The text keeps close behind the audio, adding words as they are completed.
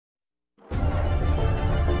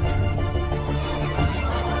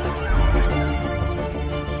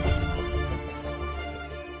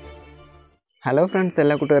Hello friends,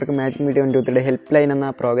 എല്ലാ കൂട്ടുകാർക്കും magic media 123 help line എന്ന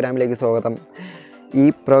പ്രോഗ്രാമിലേക്ക് സ്വാഗതം. ഈ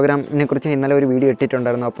പ്രോഗ്രാമിനെ കുറിച്ച് ഇന്നലെ ഒരു വീഡിയോ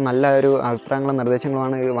ഇട്ടിട്ടുണ്ടായിരുന്നു. അപ്പോൾ നല്ല ഒരു അഭിപ്രായങ്ങളും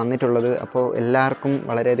നിർദ്ദേശങ്ങളുമാണ് വന്നിട്ടുള്ളത്. അപ്പോൾ എല്ലാവർക്കും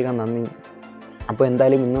വളരെയധികം നന്ദി. അപ്പോൾ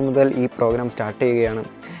എന്തായാലും ഇന്നു മുതൽ ഈ പ്രോഗ്രാം സ്റ്റാർട്ട് ചെയ്യുകയാണ്.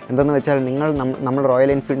 എന്തെന്ന് വെച്ചാൽ നമ്മൾ റോയൽ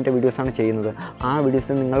എൻഫീൽഡിൻ്റെ വീഡിയോസാണ് ചെയ്യുന്നത്. ആ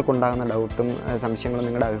വീഡിയോസിൽ നിങ്ങൾക്കുണ്ടാകുന്ന ഡൗട്ടും സംശയങ്ങളും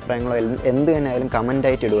നിങ്ങളുടെ അഭിപ്രായങ്ങളോ എന്ത് തന്നെയായാലും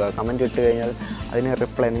കമൻറ്റായിട്ട് ഇടുക. കമൻറ്റ് ഇട്ട് കഴിഞ്ഞാൽ അതിന്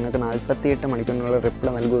റിപ്ലൈ നിങ്ങൾക്ക് 48 മണിക്കൂറിനുള്ള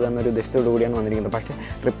റിപ്ലൈ നൽകുക എന്നൊരു ഉദ്ദേശത്തോടു കൂടിയാണ് വന്നിരിക്കുന്നത്.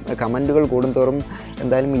 പക്ഷേ കമൻറ്റുകൾ കൂടുന്തോറും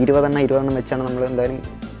എന്തായാലും 20 വെച്ചാണ് നമ്മൾ എന്തായാലും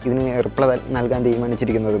ഇതിന് റിപ്ലൈ നൽകാൻ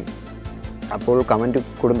തീരുമാനിച്ചിരിക്കുന്നത്. അപ്പോൾ കമൻറ്റ്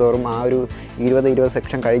കൂടുന്തോറും ആ ഒരു 20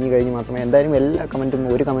 സെക്ഷൻ കഴിഞ്ഞ് മാത്രമേ എന്തായാലും എല്ലാ കമൻറ്റും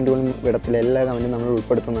ഒരു കമൻറ്റുകളും വിടത്തില്ല. എല്ലാ കമൻറ്റും നമ്മൾ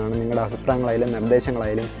ഉൾപ്പെടുത്തുന്നതാണ്. നിങ്ങളുടെ അഭിപ്രായങ്ങളായാലും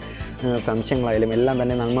നിർദ്ദേശങ്ങളായാലും സംശയങ്ങളായാലും എല്ലാം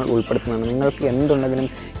തന്നെ നമ്മൾ ഉൾപ്പെടുത്തുന്നതാണ്. നിങ്ങൾക്ക് എന്തുണ്ടെങ്കിലും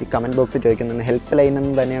ഈ കമൻറ്റ് ബോക്സിൽ ചോദിക്കുന്നുണ്ട്. ഹെൽപ്പ് ലൈൻ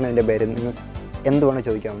എന്ന് തന്നെയാണ് എൻ്റെ പേര്. നിങ്ങൾ എന്തുവേണം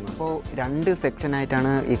ചോദിക്കാവുന്നത്. അപ്പോൾ 2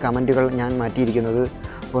 സെക്ഷനായിട്ടാണ് ഈ കമൻറ്റുകൾ ഞാൻ മാറ്റിയിരിക്കുന്നത്.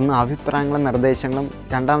 ഒന്ന് അഭിപ്രായങ്ങളും നിർദ്ദേശങ്ങളും,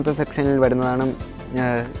 രണ്ടാമത്തെ സെക്ഷനിൽ വരുന്നതാണ്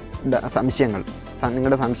സംശയങ്ങൾ.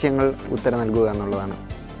 നിങ്ങളുടെ സംശയങ്ങൾ ഉത്തരം നൽകുക എന്നുള്ളതാണ്.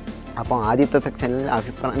 അപ്പോൾ ആദ്യത്തെ സെക്ഷനിൽ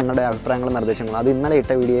നിങ്ങളുടെ അഭിപ്രായങ്ങളും നിർദ്ദേശങ്ങളും, അത് ഇന്നലെ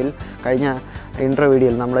ഇട്ട വീഡിയോയിൽ, കഴിഞ്ഞ ഇൻട്രോ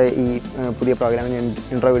വീഡിയോയിൽ, നമ്മുടെ ഈ പുതിയ പ്രോഗ്രാമിന്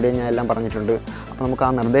ഇൻട്രോ വീഡിയോയിൽ ഞാൻ എല്ലാം പറഞ്ഞിട്ടുണ്ട്. അപ്പോൾ നമുക്ക്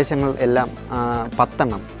ആ നിർദ്ദേശങ്ങൾ എല്ലാം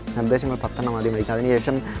 10 നിർദ്ദേശങ്ങൾ 10 ആദ്യം വായിക്കാം.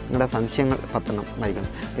 അതിനുശേഷം നിങ്ങളുടെ സംശയങ്ങൾ 10 വായിക്കാം.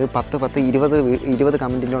 ഇത് 20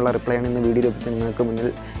 കമൻറ്റിനുള്ള റിപ്ലൈയാണ് ഇന്ന് വീഡിയോ രൂപത്തിൽ നിങ്ങൾക്ക് മുന്നിൽ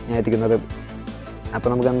ഞാൻ എത്തിക്കുന്നത്. അപ്പോൾ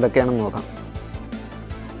നമുക്ക് എന്തൊക്കെയാണെന്ന് നോക്കാം.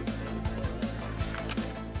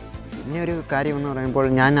 പിന്നെ ഒരു കാര്യമെന്ന് പറയുമ്പോൾ,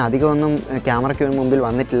 ഞാൻ അധികമൊന്നും ക്യാമറയ്ക്ക് മുമ്പിൽ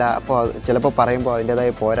വന്നിട്ടില്ല. അപ്പോൾ ചിലപ്പോൾ പറയുമ്പോൾ അതിൻ്റേതായ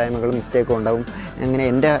പോരായ്മകളും മിസ്റ്റേക്കും ഉണ്ടാവും. അങ്ങനെ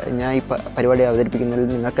ഞാൻ ഈ പരിപാടി അവതരിപ്പിക്കുന്നതിൽ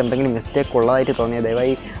നിങ്ങൾക്ക് എന്തെങ്കിലും മിസ്റ്റേക്ക് ഉള്ളതായിട്ട് തോന്നിയാൽ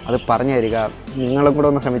ദയവായി അത് പറഞ്ഞു തരിക. നിങ്ങളും കൂടെ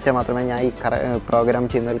ഒന്ന് ശ്രമിച്ചാൽ മാത്രമേ ഞാൻ ഈ പ്രോഗ്രാം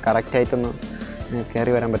ചെയ്യുന്നതിൽ കറക്റ്റായിട്ടൊന്ന്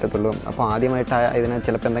കയറി വരാൻ പറ്റത്തുള്ളൂ. അപ്പോൾ ആദ്യമായിട്ട് ഇതിന്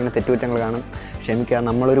ചിലപ്പോൾ എന്തെങ്കിലും തെറ്റുകുറ്റങ്ങൾ കാണും, ക്ഷമിക്കുക.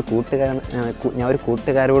 ഞാൻ ഒരു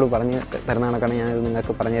കൂട്ടുകാരോട് പറഞ്ഞു തരുന്ന കണക്കാണ് ഞാനിത്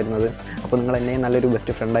നിങ്ങൾക്ക് പറഞ്ഞു തരുന്നത്. അപ്പോൾ നിങ്ങൾ എന്നെ നല്ലൊരു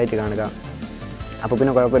ബെസ്റ്റ് ഫ്രണ്ടായിട്ട് കാണുക. അപ്പോൾ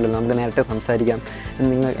പിന്നെ കുഴപ്പമില്ലല്ലോ, നമുക്ക് നേരിട്ട് സംസാരിക്കാം.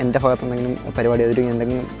 എൻ്റെ ഭാഗത്ത് എന്തെങ്കിലും പരിപാടി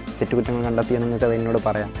എന്തെങ്കിലും തെറ്റുകുറ്റങ്ങൾ കണ്ടെത്തിയാൽ നിങ്ങൾക്ക് അത് എന്നോട്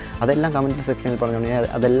പറയാം. അതെല്ലാം കമൻറ്റ് സെക്ഷനിൽ പറഞ്ഞു,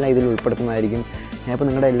 അതെല്ലാം ഇതിൽ ഉൾപ്പെടുത്തുന്നതായിരിക്കും. ഞാനിപ്പോൾ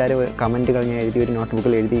നിങ്ങളുടെ എല്ലാവരും കമൻറ്റുകൾ ഞാൻ എഴുതി ഒരു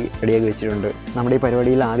നോട്ട്ബുക്കിൽ എഴുതി റെഡിയാക്കി വെച്ചിട്ടുണ്ട്. നമ്മുടെ ഈ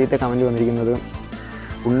പരിപാടിയിൽ ആദ്യത്തെ കമൻറ്റ് വന്നിരിക്കുന്നത്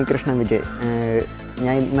ഉണ്ണികൃഷ്ണൻ വിജയ്.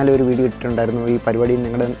 ഞാൻ ഇന്നലെ ഒരു വീഡിയോ ഇട്ടിട്ടുണ്ടായിരുന്നു ഈ പരിപാടിയിൽ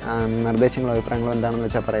നിങ്ങളുടെ നിർദ്ദേശങ്ങളോ അഭിപ്രായങ്ങളോ എന്താണെന്ന്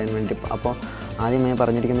വെച്ചാൽ പറയാൻ വേണ്ടി. അപ്പോൾ ആദ്യമായി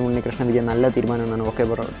പറഞ്ഞിരിക്കുന്നത് ഉണ്ണികൃഷ്ണൻ വിജയ്, നല്ല തീരുമാനം എന്നാണ്. Okay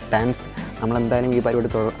bro, thanks. നമ്മളെന്തായാലും ഈ പരിപാടി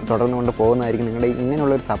തുടർന്ന് കൊണ്ട് പോകുന്നതായിരിക്കും. നിങ്ങളുടെ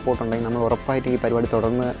ഇങ്ങനെയുള്ളൊരു സപ്പോർട്ട് ഉണ്ടെങ്കിൽ നമ്മൾ ഉറപ്പായിട്ട് ഈ പരിപാടി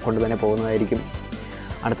തുടർന്ന് കൊണ്ട് തന്നെ പോകുന്നതായിരിക്കും.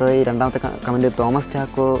 അടുത്തതായി രണ്ടാമത്തെ കമൻറ്റ് തോമസ്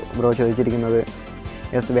ചാക്കോ ബ്രോ ചോദിച്ചിരിക്കുന്നത്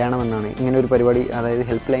യെസ് വേണമെന്നാണ്. ഇങ്ങനെ ഒരു പരിപാടി, അതായത്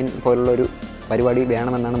ഹെൽപ്പ് ലൈൻ പോലുള്ളൊരു പരിപാടി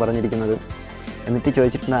വേണമെന്നാണ് പറഞ്ഞിരിക്കുന്നത്. എന്നിട്ട്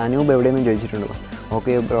ചോദിച്ചിട്ടുണ്ട് അനൂപ് എവിടെയെന്നും ചോദിച്ചിട്ടുണ്ട്.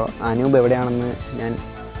 ഓക്കെ ബ്രോ, അനൂപ് എവിടെയാണെന്ന് ഞാൻ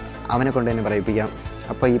അവനെ കൊണ്ട് തന്നെ പറയിപ്പിക്കാം.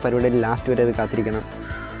 അപ്പോൾ ഈ പരിപാടിയിൽ ലാസ്റ്റ് വരെ അത് കാത്തിരിക്കണം,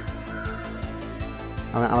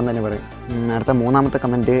 അവൻ തന്നെ പറയും. അടുത്ത മൂന്നാമത്തെ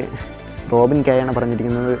കമൻറ്റ് റോബിൻ കെ ആണ്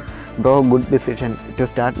പറഞ്ഞിരിക്കുന്നത്. Bro, good decision to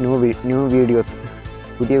start new videos.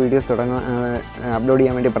 പുതിയ വീഡിയോസ് അപ്ലോഡ്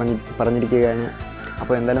ചെയ്യാൻ വേണ്ടി പറഞ്ഞിരിക്കുകയാണ്.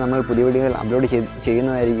 അപ്പോൾ എന്തായാലും നമ്മൾ പുതിയ വീഡിയോകൾ അപ്ലോഡ്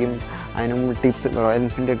ചെയ്യുന്നതായിരിക്കും. അതിന് മുമ്പ് ടിപ്സ്, റോയൽ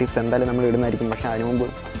എൻഫീൽഡിൻ്റെ ടിപ്സ് എന്തായാലും നമ്മൾ ഇടുന്നതായിരിക്കും. പക്ഷേ അതിന് മുമ്പ്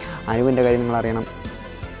അനുവിൻ്റെ കാര്യം നിങ്ങൾ അറിയണം,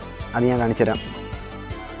 അത് ഞാൻ കാണിച്ചു തരാം.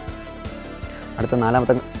 അടുത്ത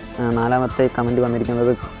നാലാമത്തെ കമൻറ്റ്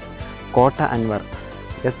വന്നിരിക്കുന്നത് കോട്ട അൻവർ.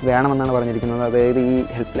 യെസ് വേണമെന്നാണ് പറഞ്ഞിരിക്കുന്നത്. അതായത് ഈ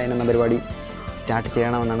ഹെൽപ്പ് ലൈൻ എന്ന പരിപാടി സ്റ്റാർട്ട്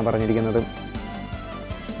ചെയ്യണമെന്നാണ് പറഞ്ഞിരിക്കുന്നത്.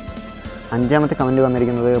 അഞ്ചാമത്തെ കമൻറ്റ്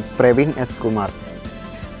വന്നിരിക്കുന്നത് Praveen S Kumar.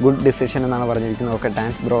 Good decision എന്നാണ് പറഞ്ഞിരിക്കുന്നത്. Okay,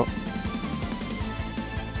 thanks bro.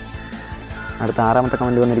 അടുത്ത ആറാമത്തെ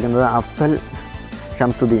കമൻറ്റ് വന്നിരിക്കുന്നത് അഫ്സൽ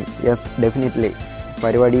ഷംസുദ്ദീൻ. യെസ് ഡെഫിനറ്റ്ലി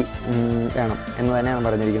പരിപാടി വേണം എന്ന് തന്നെയാണ്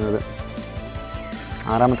പറഞ്ഞിരിക്കുന്നത്.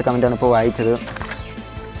 ആറാമത്തെ കമൻറ്റാണ് ഇപ്പോൾ വായിച്ചത്.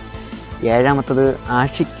 ഏഴാമത്തത്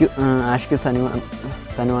ആഷിക്ക്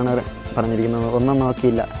സനുവാണ് പറഞ്ഞിരിക്കുന്നത്. ഒന്നും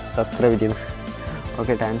നോക്കിയില്ല, സബ്സ്ക്രൈബ് ചെയ്തു.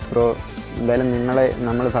 Okay, thanks bro. എന്തായാലും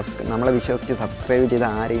നമ്മളെ വിശ്വസിച്ച് സബ്സ്ക്രൈബ് ചെയ്ത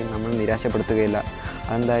ആരെയും നമ്മൾ നിരാശപ്പെടുത്തുകയില്ല,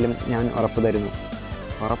 അതെന്തായാലും ഞാൻ ഉറപ്പ് തരുന്നു.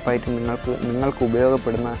 ഉറപ്പായിട്ടും നിങ്ങൾക്ക്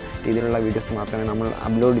ഉപയോഗപ്പെടുന്ന രീതിയിലുള്ള വീഡിയോസ് മാത്രമേ നമ്മൾ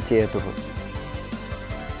അപ്ലോഡ് ചെയ്യത്തുള്ളൂ.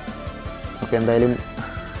 ഓക്കെ, എന്തായാലും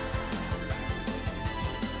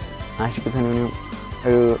ആഷിക്ക് സനുവിന്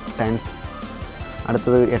ഒരു താങ്ക്സ്.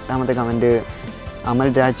 അടുത്തത് എട്ടാമത്തെ കമൻറ്റ് അമൽ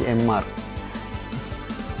രാജ് MR.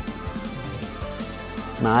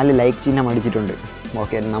 4 ലൈക്ക് ചിഹ്നം അടിച്ചിട്ടുണ്ട്.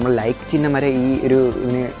 ഓക്കെ, നമ്മൾ ലൈക്ക് ചിഹ്നം വരെ ഈ ഒരു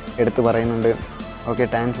ഇതിന് എടുത്ത് പറയുന്നുണ്ട്. Okay,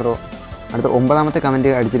 thanks bro. അടുത്ത 9ാമത്തെ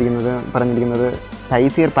കമൻറ്റ് പറഞ്ഞിരിക്കുന്നത്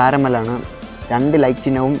തൈസീർ പാരമലാണ്. 2 ലൈക്ക്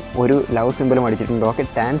ചിഹ്നവും 1 ലവ് സിമ്പിളും അടിച്ചിട്ടുണ്ട്. Okay,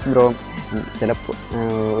 thanks bro. ചിലപ്പോൾ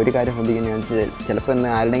ഒരു കാര്യം ശ്രദ്ധിക്കുന്നതാണ്, ചിലപ്പോൾ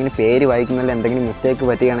ആരുടെയെങ്കിലും പേര് വായിക്കുന്നതിൽ എന്തെങ്കിലും മിസ്റ്റേക്ക്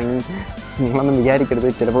പറ്റുകയാണെങ്കിൽ നിങ്ങളൊന്നും വിചാരിക്കരുത്.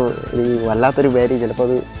 ചിലപ്പോൾ ഒരു വല്ലാത്തൊരു പേര് ചിലപ്പോൾ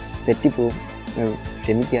അത് തെറ്റിപ്പോവും,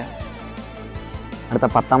 ക്ഷമിക്കുക. അടുത്ത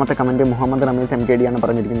 10ാമത്തെ കമൻറ്റ് മുഹമ്മദ് റമീസ് MKD ആണ്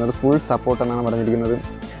പറഞ്ഞിരിക്കുന്നത്. ഫുൾ സപ്പോർട്ട് എന്നാണ് പറഞ്ഞിരിക്കുന്നത്.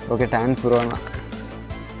 Okay, thanks bro.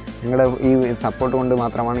 നിങ്ങളുടെ ഈ സപ്പോർട്ട് കൊണ്ട്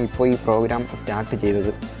മാത്രമാണ് ഇപ്പോൾ ഈ പ്രോഗ്രാം സ്റ്റാർട്ട്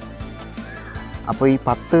ചെയ്തത്. അപ്പോൾ ഈ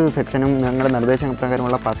 10 സെക്ഷനും ഞങ്ങളുടെ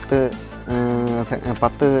നിർദ്ദേശപ്രകാരമുള്ള 10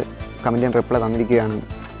 കമൻറ്റിന് റിപ്ലൈ തന്നിരിക്കുകയാണ്.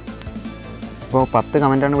 അപ്പോൾ 10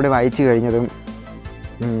 കമൻറ്റാണ് ഇവിടെ വായിച്ചു കഴിഞ്ഞത്.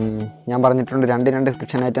 ഞാൻ പറഞ്ഞിട്ടുണ്ട് 2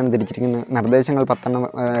 സെക്ഷനായിട്ടാണ് തിരിച്ചിരിക്കുന്നത്. നിർദ്ദേശങ്ങൾ 10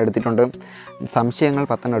 എടുത്തിട്ടുണ്ട്, സംശയങ്ങൾ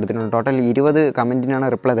 10 എടുത്തിട്ടുണ്ട്. ടോട്ടൽ 20 കമൻറ്റിനാണ്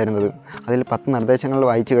റിപ്ലൈ തരുന്നത്. അതിൽ 10 നിർദ്ദേശങ്ങൾ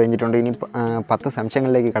വായിച്ചു കഴിഞ്ഞിട്ടുണ്ട്. ഇനി 10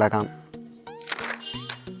 സംശയങ്ങളിലേക്ക് കടക്കാം.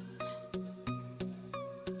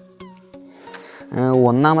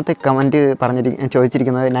 ഒന്നാമത്തെ കമൻറ്റ്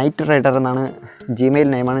ചോദിച്ചിരിക്കുന്നത് നൈറ്റ് റൈഡർ എന്നാണ്. ജിമെയിൽ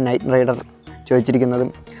നെയിമാണ് നൈറ്റ് റൈഡർ ചോദിച്ചിരിക്കുന്നത്.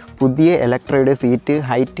 പുതിയ ഇലക്ട്രയുടെ സീറ്റ്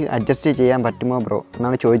ഹൈറ്റ് അഡ്ജസ്റ്റ് ചെയ്യാൻ പറ്റുമോ ബ്രോ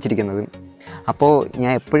എന്നാണ് ചോദിച്ചിരിക്കുന്നത്. അപ്പോൾ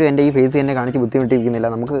ഞാൻ എപ്പോഴും എൻ്റെ ഈ ഫേസ് തന്നെ കാണിച്ച് ബുദ്ധിമുട്ടിയിരിക്കുന്നില്ല.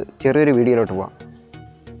 നമുക്ക് ചെറിയൊരു വീഡിയോയിലോട്ട് പോവാം.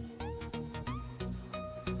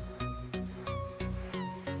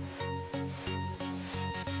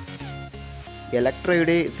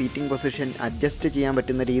 ഇലക്ട്രയുടെ സീറ്റിംഗ് പൊസിഷൻ അഡ്ജസ്റ്റ് ചെയ്യാൻ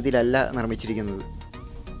പറ്റുന്ന രീതിയിലല്ല നിർമ്മിച്ചിരിക്കുന്നത്.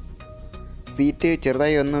 സീറ്റ്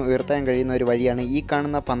ചെറുതായി ഒന്ന് ഉയർത്താൻ കഴിയുന്ന ഒരു വഴിയാണ് ഈ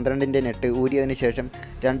കാണുന്ന 12ൻ്റെ നെറ്റ് ഊരിയതിന് ശേഷം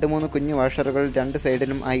 2-3 കുഞ്ഞു വാഷറുകൾ 2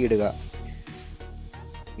 സൈഡിലും ആയി ഇടുക.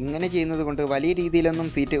 ഇങ്ങനെ ചെയ്യുന്നത് കൊണ്ട് വലിയ രീതിയിലൊന്നും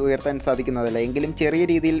സീറ്റ് ഉയർത്താൻ സാധിക്കുന്നതല്ല, എങ്കിലും ചെറിയ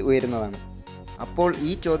രീതിയിൽ ഉയരുന്നതാണ്. അപ്പോൾ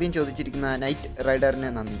ഈ ചോദ്യം ചോദിച്ചിരിക്കുന്ന നൈറ്റ്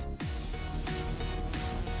റൈഡറിന് നന്ദി.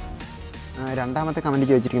 രണ്ടാമത്തെ കമൻറ്റ്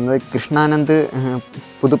ചോദിച്ചിരിക്കുന്നത് കൃഷ്ണാനന്ദ്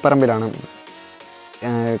പുതുപ്പറമ്പിലാണ്.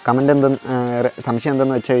 സംശയം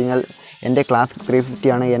എന്തെന്ന് വെച്ച് കഴിഞ്ഞാൽ എൻ്റെ ക്ലാസ് 350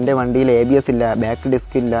 ആണ്. എൻ്റെ വണ്ടിയിൽ ABS ഇല്ല, ബാക്ക്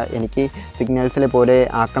ഡിസ്ക് ഇല്ല. എനിക്ക് സിഗ്നൽസിലെ പോലെ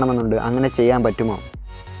ആക്കണമെന്നുണ്ട്. അങ്ങനെ ചെയ്യാൻ പറ്റുമോ?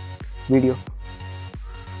 വീഡിയോ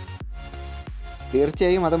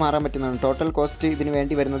തീർച്ചയായും അത് മാറാൻ പറ്റുന്നതാണ്. ടോട്ടൽ കോസ്റ്റ് ഇതിന്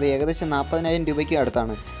വേണ്ടി വരുന്നത് ഏകദേശം 40,000 രൂപയ്ക്ക്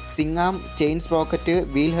അടുത്താണ്. സിങ്ങാം, ചെയിൻ സ്പ്രോക്കറ്റ്,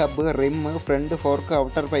 വീൽ ഹബ്ബ്, റിം, front fork,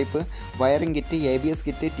 outer pipe, wiring kit, ABS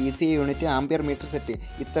kit, TCA unit, ampere metre set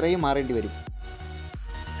ഇത്രയും മാറേണ്ടി വരും.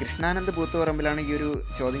 കൃഷ്ണാനന്ദ് പൂത്തുപറമ്പിലാണ് ഈ ഒരു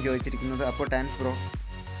ചോദ്യം ചോദിച്ചിരിക്കുന്നത്. അപ്പോൾ താങ്ക്സ് ബ്രോ.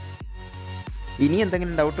 ഇനി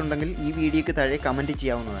എന്തെങ്കിലും ഡൗട്ട് ഉണ്ടെങ്കിൽ ഈ വീഡിയോയ്ക്ക് താഴെ കമൻറ്റ്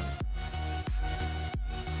ചെയ്യാവുന്നതാണ്.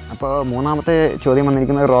 അപ്പോൾ മൂന്നാമത്തെ ചോദ്യം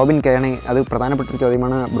വന്നിരിക്കുന്നത് റോബിൻ കേണി. അത് പ്രധാനപ്പെട്ട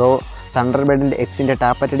ചോദ്യമാണ്. ബ്രോ, തണ്ടർബേഡിൻ്റെ എക്സിൻ്റെ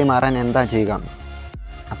ടാപ്പറ്റടി മാറാൻ എന്താ ചെയ്യുക?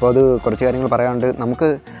 അപ്പോൾ അത് കുറച്ച് കാര്യങ്ങൾ പറയാനുണ്ട്. നമുക്ക്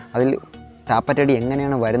അതിൽ ടാപ്പറ്റടി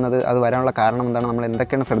എങ്ങനെയാണ് വരുന്നത്, അത് വരാനുള്ള കാരണം എന്താണ്, നമ്മൾ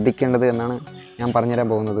എന്തൊക്കെയാണ് ശ്രദ്ധിക്കേണ്ടത് എന്നാണ് ഞാൻ പറഞ്ഞുതരാൻ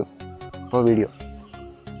പോകുന്നത്. അപ്പോൾ വീഡിയോ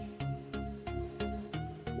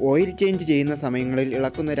ഓയിൽ ചേഞ്ച് ചെയ്യുന്ന സമയങ്ങളിൽ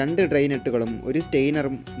ഇളക്കുന്ന 2 ഡ്രൈ നട്ടുകളും ഒരു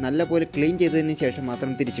സ്റ്റെയിനറും നല്ലപോലെ ക്ലീൻ ചെയ്തതിന് ശേഷം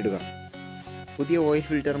മാത്രം തിരിച്ചിടുക. പുതിയ ഓയിൽ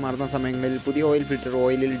ഫിൽറ്റർ മാറുന്ന സമയങ്ങളിൽ പുതിയ ഓയിൽ ഫിൽറ്റർ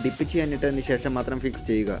ഓയിലിൽ ഡിപ്പ് ചെയ്യാനിട്ടതിന് ശേഷം മാത്രം ഫിക്സ്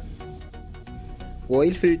ചെയ്യുക.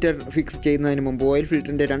 ഓയിൽ ഫിൽറ്റർ ഫിക്സ് ചെയ്യുന്നതിന് മുമ്പ് ഓയിൽ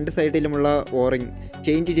ഫിൽറ്ററിൻ്റെ 2 സൈഡിലുമുള്ള ഓറിംഗ്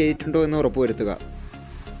ചേഞ്ച് ചെയ്തിട്ടുണ്ടോ എന്ന് ഉറപ്പുവരുത്തുക.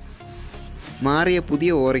 മാറിയ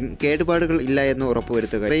പുതിയ ഓറിംഗ് കേടുപാടുകൾ ഇല്ല എന്ന്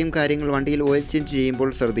ഉറപ്പുവരുത്തുക. ഇത്രയും കാര്യങ്ങൾ വണ്ടിയിൽ ഓയിൽ ചേഞ്ച്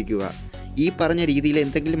ചെയ്യുമ്പോൾ ശ്രദ്ധിക്കുക. ഈ പറഞ്ഞ രീതിയിൽ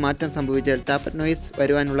എന്തെങ്കിലും മാറ്റം സംഭവിച്ചാൽ ടാപ്പറ്റ് നോയ്സ്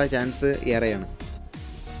വരുവാനുള്ള ചാൻസ് ഏറെയാണ്.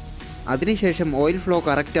 അതിനുശേഷം ഓയിൽ ഫ്ലോ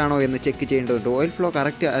കറക്റ്റ് ആണോ എന്ന് ചെക്ക് ചെയ്യേണ്ടതുണ്ട്. ഓയിൽ ഫ്ലോ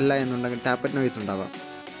കറക്റ്റ് അല്ല എന്നുണ്ടെങ്കിൽ ടാപ്പറ്റ് നോയ്സ് ഉണ്ടാവാം.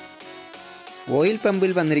 ഓയിൽ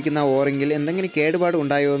പമ്പിൽ വന്നിരിക്കുന്ന ഓറിംഗിൽ എന്തെങ്കിലും കേടുപാട്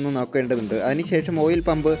ഉണ്ടായോ എന്ന് നോക്കേണ്ടതുണ്ട്. അതിനുശേഷം ഓയിൽ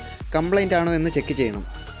പമ്പ് കംപ്ലൈൻ്റ് ആണോ എന്ന് ചെക്ക് ചെയ്യണം.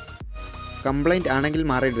 കംപ്ലൈൻറ്റ് ആണെങ്കിൽ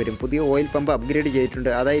മാറേണ്ടി വരും. പുതിയ ഓയിൽ പമ്പ് അപ്ഗ്രേഡ് ചെയ്തിട്ടുണ്ട്,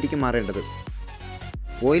 അതായിരിക്കും മാറേണ്ടത്.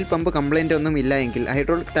 ഓയിൽ പമ്പ് കംപ്ലൈൻ്റ് ഒന്നും ഇല്ല എങ്കിൽ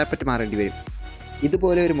ഹൈഡ്രോളിക് ടാപ്പറ്റ് മാറേണ്ടി വരും.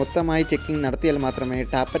 ഇതുപോലെ ഒരു മൊത്തമായി ചെക്കിംഗ് നടത്തിയാൽ മാത്രമേ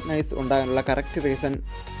ടാപ്പറ്റ് നോയ്സ് ഉണ്ടാകാനുള്ള കറക്റ്റ് റീസൺ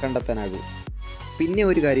കണ്ടെത്താനാകൂ. പിന്നെ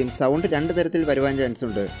ഒരു കാര്യം, സൗണ്ട് 2 തരത്തിൽ വരുവാൻ ചാൻസ്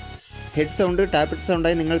ഉണ്ട്. ഹെഡ് സൗണ്ട്, ടാപ്പറ്റ്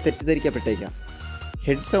സൗണ്ടായി നിങ്ങൾ തെറ്റിദ്ധരിക്കപ്പെട്ടേക്കാം.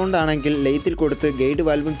 ഹെഡ് സൗണ്ട് ആണെങ്കിൽ ലെയ്ത്തിൽ കൊടുത്ത് ഗൈഡ്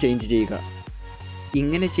വാൽവും ചേഞ്ച് ചെയ്യുക.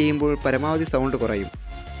 ഇങ്ങനെ ചെയ്യുമ്പോൾ പരമാവധി സൗണ്ട് കുറയും.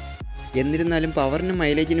 എന്നിരുന്നാലും പവറിനും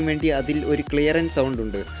മൈലേജിനും വേണ്ടി അതിൽ ഒരു ക്ലിയറൻസ് സൗണ്ട്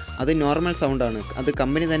ഉണ്ട്. അത് നോർമൽ സൗണ്ടാണ്. അത്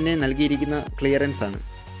കമ്പനി തന്നെ നൽകിയിരിക്കുന്ന ക്ലിയറൻസ് ആണ്.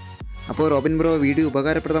 അപ്പോൾ റോബിൻ ബ്രോ, വീഡിയോ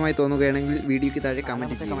ഉപകാരപ്രദമായി തോന്നുകയാണെങ്കിൽ വീഡിയോയ്ക്ക് താഴെ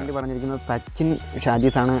കമൻറ്റ് പറഞ്ഞിരിക്കുന്നത് സച്ചിൻ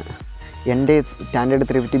ഷാജീസാണ്. എൻ്റെ സ്റ്റാൻഡേർഡ്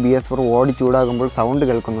 350 BS4 ഓടി ചൂടാകുമ്പോൾ സൗണ്ട്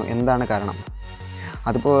കേൾക്കുന്നു, എന്താണ് കാരണം?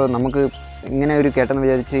 അതിപ്പോൾ നമുക്ക് ഇങ്ങനെ ഒരു കേട്ടെന്ന്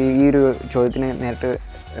വിചാരിച്ച് ഈ ഒരു ചോദ്യത്തിന് നേരിട്ട്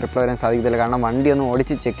റിപ്ലൈ വരാൻ സാധിക്കത്തില്ല. കാരണം വണ്ടി ഒന്ന്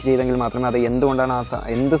ഓടിച്ച് ചെക്ക് ചെയ്തെങ്കിൽ മാത്രമേ അത് എന്തുകൊണ്ടാണ്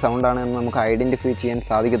എന്ത് സൗണ്ടാണ് എന്ന് നമുക്ക് ഐഡൻറ്റിഫൈ ചെയ്യാൻ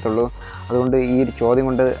സാധിക്കത്തുള്ളൂ. അതുകൊണ്ട് ഈ ഒരു ചോദ്യം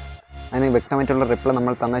കൊണ്ട് അതിന് വ്യക്തമായിട്ടുള്ള റിപ്ലൈ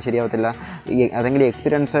നമ്മൾ തന്നാൽ ശരിയാവത്തില്ല. അതെങ്കിലും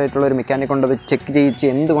എക്സ്പീരിയൻസ് ആയിട്ടുള്ള ഒരു മെക്കാനിക് കൊണ്ട് അത് ചെക്ക് ചെയ്യിച്ച്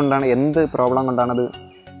എന്തുകൊണ്ടാണ്, എന്ത് പ്രോബ്ലം കൊണ്ടാണത്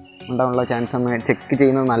ഉണ്ടാകാനുള്ള ചാൻസ് എന്ന് ചെക്ക്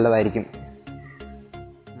ചെയ്യുന്നത് നല്ലതായിരിക്കും.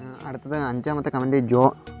 അടുത്തത് 5ാമത്തെ കമൻറ്റ്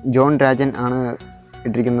ജോൺ രാജൻ ആണ്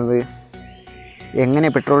ഇട്ടിരിക്കുന്നത്. എങ്ങനെ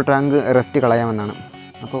പെട്രോൾ ടാങ്ക് റെസ്റ്റ് കളയാമെന്നാണ്.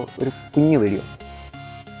 അപ്പോൾ ഒരു കുഞ്ഞു വീഡിയോ.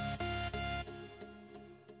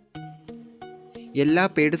 എല്ലാ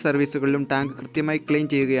പെയ്ഡ് സർവീസുകളിലും ടാങ്ക് കൃത്യമായി ക്ലീൻ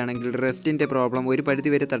ചെയ്യുകയാണെങ്കിൽ റെസ്റ്റിൻ്റെ പ്രോബ്ലം ഒരു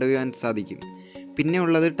പരിധിവരെ തടയുവാൻ സാധിക്കും. പിന്നെ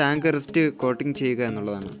ഉള്ളത് ടാങ്ക് റെസ്റ്റ് കോട്ടിംഗ് ചെയ്യുക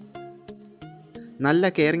എന്നുള്ളതാണ്. നല്ല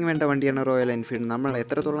കെയറിങ് വേണ്ട വണ്ടിയാണ് റോയൽ എൻഫീൽഡ്. നമ്മൾ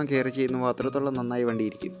എത്രത്തോളം കെയർ ചെയ്യുന്നുവോ അത്രത്തോളം നന്നായി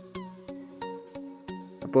വണ്ടിയിരിക്കും.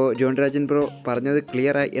 അപ്പോൾ ജോൺ രാജൻ ബ്രോ പറഞ്ഞത്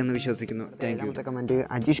ക്ലിയറായി എന്ന് വിശ്വസിക്കുന്നു. Thank you. Comment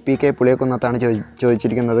Ajeesh P K പുളിയക്കുന്നത്താണ്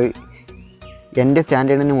ചോദിച്ചിരിക്കുന്നത്. എൻ്റെ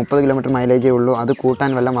സ്റ്റാൻഡേർഡിന് 30 കിലോമീറ്റർ മൈലേജേ ഉള്ളൂ, അത്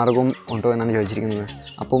കൂട്ടാൻ വല്ല മാർഗവും ഉണ്ടോ എന്നാണ് ചോദിച്ചിരിക്കുന്നത്.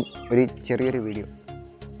 അപ്പം ഒരു ചെറിയൊരു വീഡിയോ.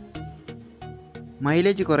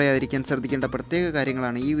 മൈലേജ് കുറയാതിരിക്കാൻ ശ്രദ്ധിക്കേണ്ട പ്രത്യേക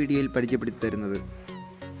കാര്യങ്ങളാണ് ഈ വീഡിയോയിൽ പരിചയപ്പെടുത്തി തരുന്നത്.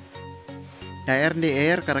 ടയറിൻ്റെ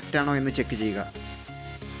എയർ കറക്റ്റാണോ എന്ന് ചെക്ക് ചെയ്യുക.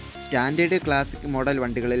 സ്റ്റാൻഡേർഡ് ക്ലാസിക് മോഡൽ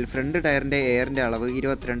വണ്ടികളിൽ ഫ്രണ്ട് ടയറിൻ്റെ എയറിൻ്റെ അളവ്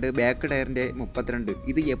 22, ബാക്ക് ടയറിൻ്റെ 32.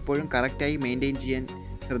 ഇത് എപ്പോഴും കറക്റ്റായി മെയിൻറ്റെയിൻ ചെയ്യാൻ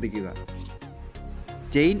ശ്രദ്ധിക്കുക.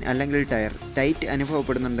 ചെയിൻ അല്ലെങ്കിൽ ടയർ ടൈറ്റ്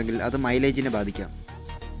അനുഭവപ്പെടുന്നുണ്ടെങ്കിൽ അത് മൈലേജിനെ ബാധിക്കാം.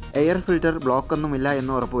 എയർ ഫിൽറ്റർ ബ്ലോക്കൊന്നുമില്ല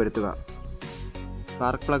എന്ന് ഉറപ്പുവരുത്തുക.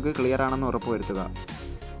 സ്പാർക്ക് പ്ലഗ് ക്ലിയർ ആണെന്ന് ഉറപ്പുവരുത്തുക.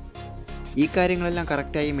 ഈ കാര്യങ്ങളെല്ലാം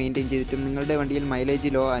കറക്റ്റായി മെയിൻറ്റെയിൻ ചെയ്തിട്ടും നിങ്ങളുടെ വണ്ടിയിൽ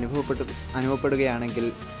മൈലേജ് ലോ അനുഭവപ്പെടുകയാണെങ്കിൽ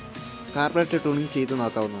കാർബറേറ്റർ ട്യൂണിംഗ് ചെയ്ത്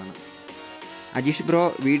നോക്കാവുന്നതാണ്. അജീഷ് ബ്രോ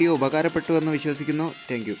വീഡിയോ ഉപകാരപ്പെട്ടു എന്ന് വിശ്വസിക്കുന്നു.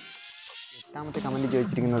 Thank you. 8ാമത്തെ കമൻറ്റ്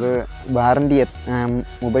ചോദിച്ചിരിക്കുന്നത് വാറണ്ടി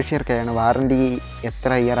മുബഷീർക്കാണ്. വാറണ്ടി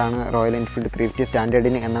എത്ര ഇയറാണ് റോയൽ എൻഫീൽഡ് 350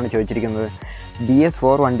 സ്റ്റാൻഡേർഡിന് എന്നാണ് ചോദിച്ചിരിക്കുന്നത്.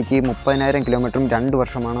 BS4 വണ്ടിക്ക് 30,000 കിലോമീറ്ററും 2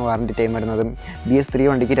 വർഷമാണ് വാറണ്ടി ടൈം വരുന്നത്. BS3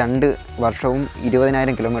 വണ്ടിക്ക് 2 വർഷവും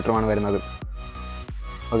 20,000 കിലോമീറ്ററുമാണ് വരുന്നത്.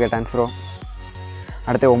 Okay, thanks bro.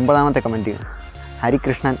 അടുത്ത 9ാമത്തെ കമൻറ്റ്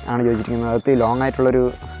ഹരികൃഷ്ണൻ ആണ് ചോദിച്ചിരിക്കുന്നത്. അത് ലോങ് ആയിട്ടുള്ളൊരു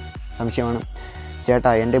സംശയമാണ്. ചേട്ടാ,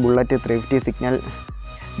 എൻ്റെ ബുള്ളറ്റ് 350 സിഗ്നൽ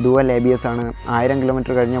ഡുവൽ ABS ആണ്. 1000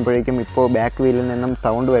 കിലോമീറ്റർ കഴിഞ്ഞപ്പോഴേക്കും ഇപ്പോൾ ബാക്ക് വീലിൽ നിന്നും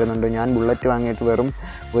സൗണ്ട് വരുന്നുണ്ട്. ഞാൻ ബുള്ളറ്റ് വാങ്ങിയിട്ട് വെറും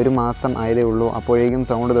 1 മാസം ആയതേ ഉള്ളൂ. അപ്പോഴേക്കും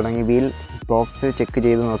സൗണ്ട് തുടങ്ങി. വീൽ ബോക്സ് ചെക്ക്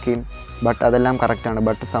ചെയ്ത് നോക്കി, ബട്ട് അതെല്ലാം കറക്റ്റാണ്.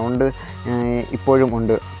 ബട്ട് സൗണ്ട് ഇപ്പോഴും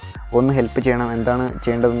ഉണ്ട്. ഒന്ന് ഹെൽപ്പ് ചെയ്യണം, എന്താണ്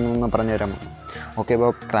ചെയ്യേണ്ടതെന്നൊന്ന് പറഞ്ഞു തരാമോ? ഓക്കെ,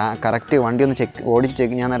 അപ്പോൾ കറക്റ്റ് വണ്ടി ഒന്ന് ഓടിച്ച്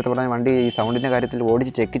ചെക്ക്, ഞാൻ നേരത്തെ പറഞ്ഞ വണ്ടി ഈ സൗണ്ടിൻ്റെ കാര്യത്തിൽ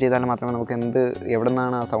ഓടിച്ച് ചെക്ക് ചെയ്താൽ മാത്രമേ നമുക്ക് എവിടെ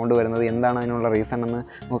നിന്നാണ് ആ സൗണ്ട് വരുന്നത്, എന്താണ് അതിനുള്ള റീസൺ എന്ന്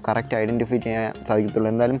നമുക്ക് കറക്റ്റ് ഐഡൻറ്റിഫൈ ചെയ്യാൻ സാധിക്കത്തുള്ളൂ.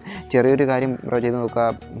 എന്തായാലും ചെറിയൊരു കാര്യം ചെയ്ത് നോക്കുക.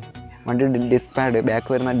 വണ്ടിയുടെ ഡിസ്പാഡ്, ബാക്ക്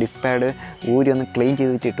വരുന്ന ഡിസ്പാഡ് ഊരി ഒന്ന് ക്ലീൻ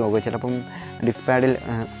ചെയ്തിട്ട് ഇട്ട് നോക്കുക. ചിലപ്പം ഡിസ്പാഡിൽ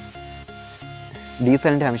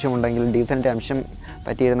ഡീസലിൻ്റെ അംശമുണ്ടെങ്കിൽ ഡീസലിൻ്റെ അംശം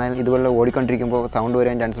പറ്റിയിരുന്നാൽ ഇതുപോലെ ഓടിക്കൊണ്ടിരിക്കുമ്പോൾ സൗണ്ട്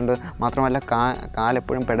വരാൻ ചാൻസ് ഉണ്ട്. മാത്രമല്ല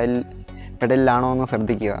കാലെപ്പോഴും പെഡലിലാണോ എന്ന്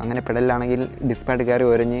ശ്രദ്ധിക്കുക. അങ്ങനെ പെഡലിലാണെങ്കിൽ ഡിസ്പാഡ് കയറി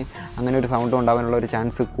ഉരഞ്ഞ് അങ്ങനെ ഒരു സൗണ്ട് ഉണ്ടാകാനുള്ള ഒരു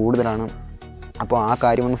ചാൻസ് കൂടുതലാണ്. അപ്പോൾ ആ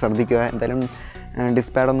കാര്യമൊന്ന് ശ്രദ്ധിക്കുക. എന്തായാലും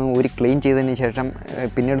ഡിസ്പാഡൊന്ന് ഊരി ക്ലീൻ ചെയ്തതിന് ശേഷം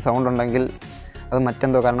പിന്നീട് സൗണ്ട് ഉണ്ടെങ്കിൽ അത്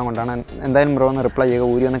മറ്റെന്തോ കാരണം കൊണ്ടാണ്. എന്തായാലും ബ്രോ ഒന്ന് റിപ്ലൈ ചെയ്യുക.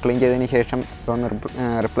 ഊരി ഒന്ന് ക്ലീൻ ചെയ്തതിന് ശേഷം ബ്രോ ഒന്ന്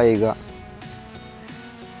റിപ്ലൈ ചെയ്യുക.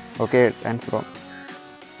 Okay, thanks bro.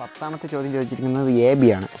 10ാമത്തെ ചോദ്യം ചോദിച്ചിരിക്കുന്നത്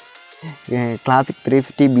AB ആണ്. ക്ലാസിക്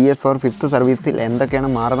 350 BS4 5th സർവീസിൽ എന്തൊക്കെയാണ്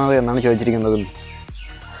മാറുന്നത് എന്നാണ് ചോദിച്ചിരിക്കുന്നത്.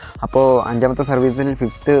 അപ്പോൾ 5ാമത്തെ സർവീസിൽ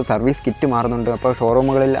 5th സർവീസ് കിറ്റ് മാറുന്നുണ്ട്. അപ്പോൾ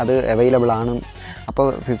ഷോറൂമുകളിൽ അത് അവൈലബിൾ ആണ്. അപ്പോൾ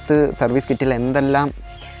 5th സർവീസ് കിറ്റിൽ എന്തെല്ലാം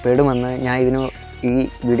പെടുമെന്ന് ഞാൻ ഈ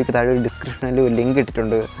വീഡിയോയ്ക്ക് താഴെ ഒരു ഡിസ്ക്രിപ്ഷനിൽ ഒരു ലിങ്ക്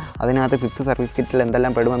ഇട്ടിട്ടുണ്ട്. അതിനകത്ത് 5th സർവീസ് കിറ്റിൽ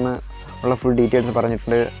എന്തെല്ലാം പെടുമെന്ന് ഉള്ള ഫുൾ ഡീറ്റെയിൽസ്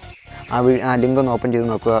പറഞ്ഞിട്ടുണ്ട്. ആ ലിങ്ക് ഒന്ന് ഓപ്പൺ ചെയ്ത്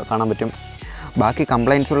നോക്കുക, കാണാൻ പറ്റും. ബാക്കി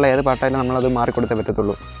കംപ്ലയിൻസ് ഉള്ള ഏത് പാർട്ടായാലും നമ്മളത് മാറിക്കൊടുത്തേ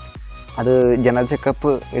പറ്റത്തുള്ളൂ. അത് ജനറൽ ചെക്കപ്പ്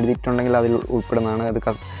എഴുതിയിട്ടുണ്ടെങ്കിൽ അതിൽ ഉൾപ്പെടുന്നതാണ്.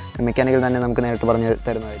 അത് മെക്കാനിക്കൽ തന്നെ നമുക്ക് നേരിട്ട് പറഞ്ഞു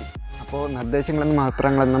തരുന്നതായിരിക്കും. അപ്പോൾ നിർദ്ദേശങ്ങളെന്നും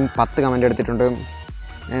അഭിപ്രായങ്ങളെന്നും 10 കമൻറ്റ് എടുത്തിട്ടുണ്ട്.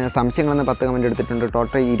 സംശയങ്ങളെന്ന് 10 കമൻറ്റ് എടുത്തിട്ടുണ്ട്.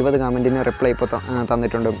 ടോട്ടൽ 20 കമൻറ്റിന് റിപ്ലൈ ഇപ്പോൾ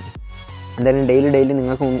തന്നിട്ടുണ്ട്. എന്തായാലും ഡെയിലി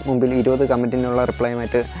നിങ്ങൾക്ക് മുമ്പിൽ 20 കമൻറ്റിനുള്ള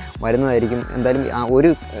റിപ്ലൈയുമായിട്ട് വരുന്നതായിരിക്കും. എന്തായാലും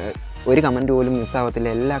ഒരു കമൻറ്റ് പോലും മിസ്സാവത്തില്ല.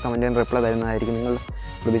 എല്ലാ കമൻറ്റിനും റിപ്ലൈ തരുന്നതായിരിക്കും. നിങ്ങൾ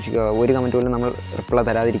പ്രതീക്ഷിക്കുക. ഒരു കമൻറ്റ് പോലും നമ്മൾ റിപ്ലൈ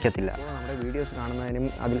തരാതിരിക്കത്തില്ല. നമ്മുടെ വീഡിയോസ് കാണുന്നതിനും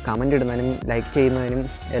അതിൽ കമൻറ്റ് ഇടുന്നതിനും ലൈക്ക് ചെയ്യുന്നതിനും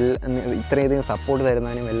ഇത്രയധികം സപ്പോർട്ട്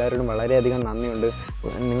തരുന്നതിനും എല്ലാവരോടും വളരെയധികം നന്ദിയുണ്ട്.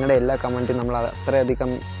 നിങ്ങളുടെ എല്ലാ കമൻറ്റും നമ്മൾ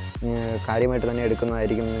അത്രയധികം കാര്യമായിട്ട് തന്നെ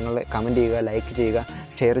എടുക്കുന്നതായിരിക്കും. നിങ്ങൾ കമൻറ്റ് ചെയ്യുക, ലൈക്ക് ചെയ്യുക,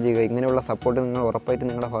 ഷെയർ ചെയ്യുക. ഇങ്ങനെയുള്ള സപ്പോർട്ട് നിങ്ങൾ ഉറപ്പായിട്ട്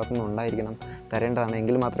നിങ്ങളുടെ ഭാഗത്തുനിന്ന് ഉണ്ടായിരിക്കണം, തരേണ്ടതാണ്.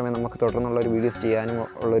 എങ്കിൽ മാത്രമേ നമുക്ക് തുടർന്നുള്ളൊരു വീഡിയോസ് ചെയ്യാനും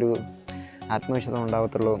ഉള്ളൊരു ആത്മവിശ്വാസം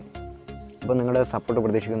ഉണ്ടാകത്തുള്ളൂ. അപ്പോൾ നിങ്ങളുടെ സപ്പോർട്ട്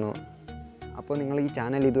പ്രതീക്ഷിക്കുന്നു. അപ്പോൾ നിങ്ങൾ ഈ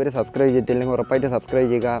ചാനൽ ഇതുവരെ സബ്സ്ക്രൈബ് ചെയ്തിട്ടില്ലെങ്കിൽ ഉറപ്പായിട്ട് സബ്സ്ക്രൈബ്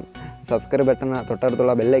ചെയ്യുക. സബ്സ്ക്രൈബ് ബട്ടൺ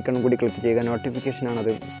തൊട്ടടുത്തുള്ള ബെല്ലൈക്കണും കൂടി ക്ലിക്ക് ചെയ്യുക.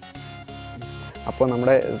 നോട്ടിഫിക്കേഷനാണത്. അപ്പോൾ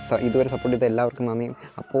നമ്മുടെ ഇതുവരെ സപ്പോർട്ട് ചെയ്ത എല്ലാവർക്കും നന്ദി.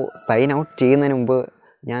 അപ്പോൾ സൈൻ ഔട്ട് ചെയ്യുന്നതിന് മുമ്പ്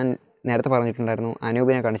ഞാൻ നേരത്തെ പറഞ്ഞിട്ടുണ്ടായിരുന്നു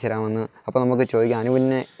അനൂപിനെ കാണിച്ചു തരാമെന്ന്. അപ്പോൾ നമുക്ക് ചോദിക്കാം,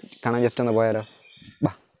 അനൂപിനെ കാണാൻ ജസ്റ്റ് ഒന്ന് പോയാലോ?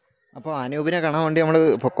 ബാ. അപ്പോൾ അനൂപിനെ കാണാൻ വേണ്ടി നമ്മൾ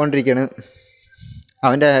പൊയ്ക്കൊണ്ടിരിക്കുകയാണ്.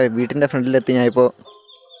 അവൻ്റെ വീട്ടിൻ്റെ ഫ്രണ്ടിലെത്തി ഞാൻ ഇപ്പോൾ.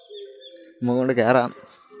 നമുക്ക് കൊണ്ട് കയറാം.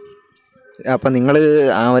 അപ്പം നിങ്ങൾ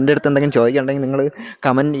അവൻ്റെ അടുത്ത് എന്തെങ്കിലും ചോദിക്കുകയുണ്ടെങ്കിൽ നിങ്ങൾ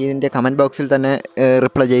ഇതിൻ്റെ കമൻറ്റ് ബോക്സിൽ തന്നെ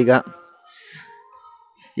റിപ്ലൈ ചെയ്യുക.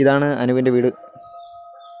 ഇതാണ് അനൂപിൻ്റെ വീട്.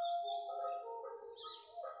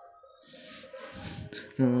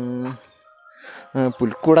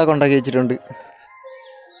 പുൽക്കൂടൊക്കെ ഉണ്ടാക്കി വെച്ചിട്ടുണ്ട്.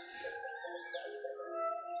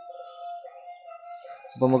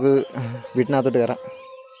 അപ്പോൾ നമുക്ക് വീട്ടിനകത്തോട്ട് കയറാം.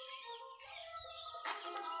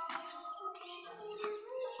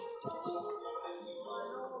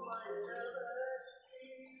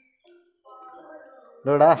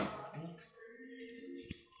 ഡോടാ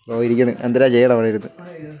ഇരിക്കണ്. എന്തിനാ ചെയ്യണം അവിടെ ഇരുന്ന്?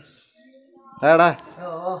 ആടാ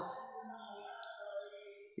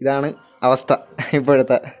ഇതാണ് അവസ്ഥ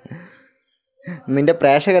ഇപ്പോഴത്തെ. നിൻ്റെ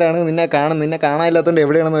പ്രേക്ഷകരാണ് നിന്നെ കാണാനില്ലാത്തതുകൊണ്ട്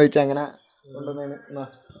എവിടെയാണെന്ന് ചോദിച്ചാൽ അങ്ങനെ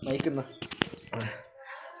നയിക്കുന്ന.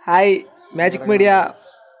 Hi magic media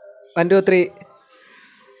 1 2 3.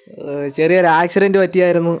 ചെറിയൊരു ആക്സിഡൻറ്റ്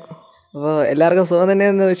പറ്റിയായിരുന്നു. അപ്പോൾ എല്ലാവർക്കും സുഖം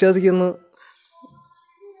തന്നെയെന്ന് വിശ്വസിക്കുന്നു.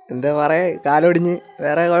 എന്താ പറയുക, കാലൊടിഞ്ഞ്,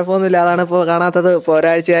 വേറെ കുഴപ്പമൊന്നുമില്ല. അതാണ് ഇപ്പോൾ കാണാത്തത്. ഇപ്പോൾ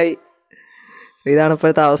ഒരാഴ്ചയായി. ഇതാണ്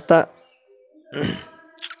ഇപ്പോഴത്തെ അവസ്ഥ.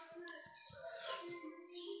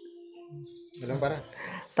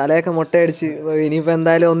 തലയൊക്കെ മുട്ടയടിച്ച് ഇനിയിപ്പോൾ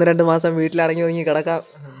എന്തായാലും 1-2 മാസം വീട്ടിലടങ്ങി ഒതുങ്ങി കിടക്കാം.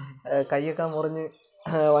 കൈയൊക്കെ മുറിഞ്ഞ്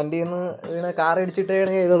വണ്ടിയിൽ നിന്ന് വീണ് കാർ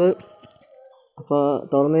ഇടിച്ചിട്ടാണ് ചെയ്തത്. അപ്പോൾ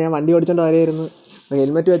തുടർന്ന് ഞാൻ വണ്ടി ഓടിച്ചോണ്ട് വരികയായിരുന്നു.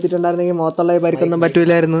 ഹെൽമെറ്റ് വെച്ചിട്ടുണ്ടായിരുന്നെങ്കിൽ മുഖത്തുള്ള പരിക്കൊന്നും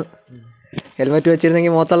പറ്റൂലായിരുന്നു. ഹെൽമെറ്റ്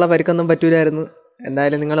വെച്ചിരുന്നെങ്കിൽ മുഖത്തുള്ള പരിക്കൊന്നും പറ്റൂലായിരുന്നു.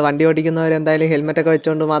 എന്തായാലും നിങ്ങൾ വണ്ടി ഓടിക്കുന്നവരെന്തായാലും ഹെൽമെറ്റൊക്കെ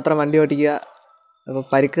വെച്ചുകൊണ്ട് മാത്രം വണ്ടി ഓടിക്കുക. അപ്പോൾ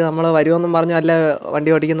പരിക്ക് നമ്മൾ വരുമെന്നും പറഞ്ഞല്ല വണ്ടി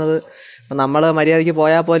ഓടിക്കുന്നത്. അപ്പോൾ നമ്മൾ മര്യാദയ്ക്ക്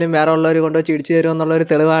പോയാൽ പോലും വേറെ ഉള്ളവർ കൊണ്ടുവച്ച് ഇടിച്ചു തരുമെന്നുള്ളൊരു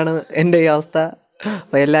തെളിവാണ് എൻ്റെ ഈ അവസ്ഥ.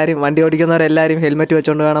 അപ്പോൾ എല്ലാവരും വണ്ടി ഓടിക്കുന്നവരെല്ലാവരും ഹെൽമെറ്റ്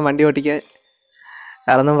വെച്ചുകൊണ്ട് വേണം വണ്ടി ഓടിക്കാൻ.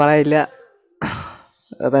 വേറൊന്നും പറയില്ല.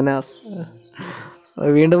 അതന്നെ അവസ്ഥ.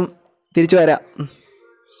 വീണ്ടും തിരിച്ചു വരാം.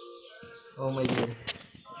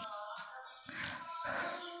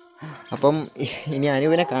 അപ്പം ഇനി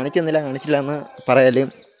അനൂപിനെ കാണിച്ചില്ല എന്ന് പറയല്.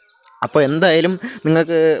 അപ്പോൾ എന്തായാലും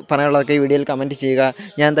നിങ്ങൾക്ക് പറയാനുള്ളതൊക്കെ ഈ വീഡിയോയിൽ കമൻറ്റ് ചെയ്യുക.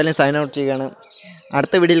 ഞാൻ എന്തായാലും സൈൻ ഔട്ട് ചെയ്യുകയാണ്.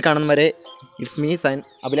 അടുത്ത വീഡിയോയിൽ കാണുന്നവരെ it's me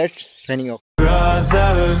Abhilash signing off.